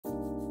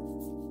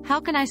How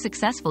can I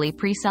successfully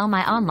pre-sell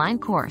my online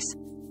course?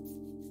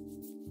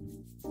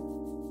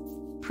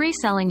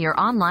 Pre-selling your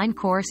online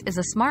course is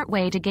a smart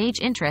way to gauge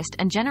interest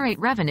and generate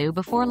revenue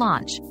before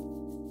launch.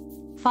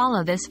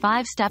 Follow this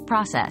 5-step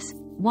process.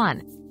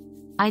 1.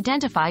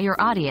 Identify your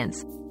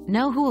audience.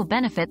 Know who will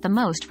benefit the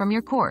most from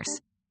your course.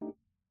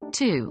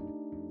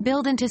 2.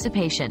 Build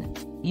anticipation.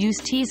 Use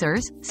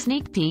teasers,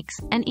 sneak peeks,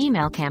 and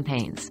email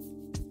campaigns.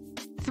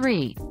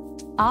 3.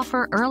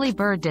 Offer early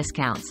bird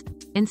discounts.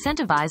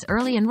 Incentivize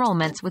early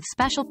enrollments with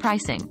special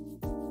pricing.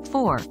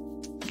 4.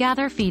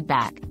 Gather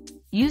feedback.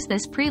 Use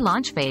this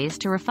pre-launch phase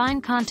to refine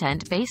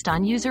content based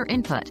on user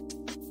input.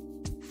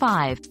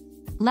 5.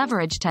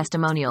 Leverage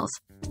testimonials.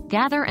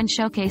 Gather and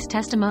showcase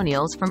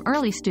testimonials from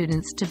early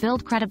students to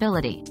build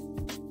credibility.